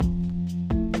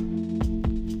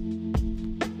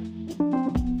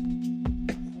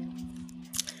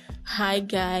Hi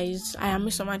guys, I am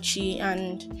Mr. Machi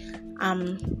and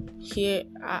I'm here.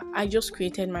 I just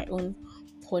created my own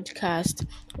podcast.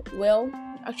 Well,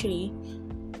 actually,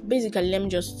 basically, let me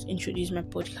just introduce my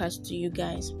podcast to you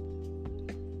guys.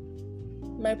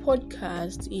 My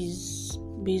podcast is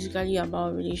basically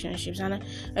about relationships, and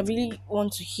I really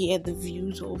want to hear the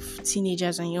views of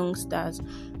teenagers and youngsters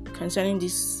concerning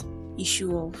this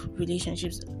issue of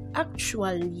relationships.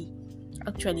 Actually,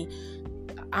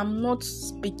 I'm not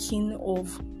speaking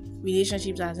of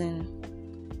relationships as in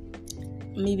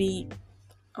maybe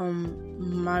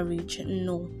marriage.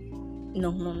 No,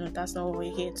 that's not what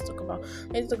we're here to talk about.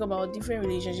 Let's talk about different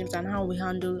relationships and how we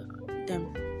handle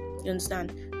them. You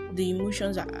understand? The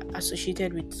emotions are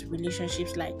associated with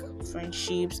relationships, like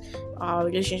friendships, our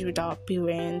relationship with our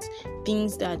parents,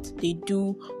 things that they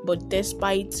do, but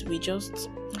despite we just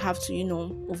have to,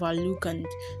 overlook and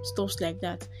stuff like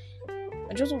that.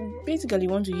 I just basically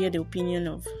want to hear the opinion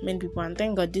of many people, and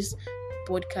thank God this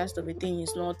podcast of a thing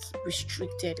is not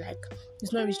restricted. Like,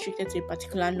 it's not restricted to a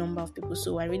particular number of people.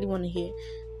 So I really want to hear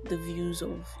the views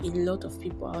of a lot of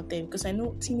people out there, because I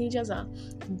know teenagers are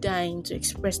dying to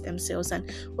express themselves.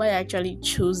 And why I actually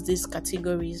chose these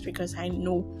categories, because I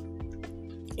know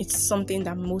it's something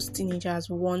that most teenagers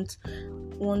want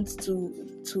to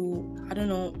I don't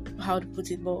know how to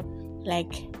put it, but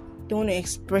like they want to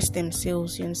express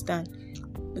themselves, you understand?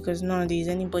 Because nowadays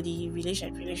anybody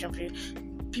relationship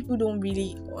people don't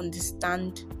really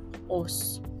understand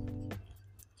us,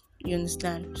 you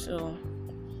understand? So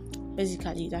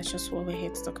basically that's just what we're here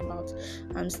to talk about.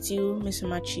 I'm still Miss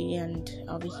Machi and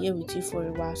I'll be here with you for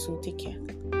a while, so take care.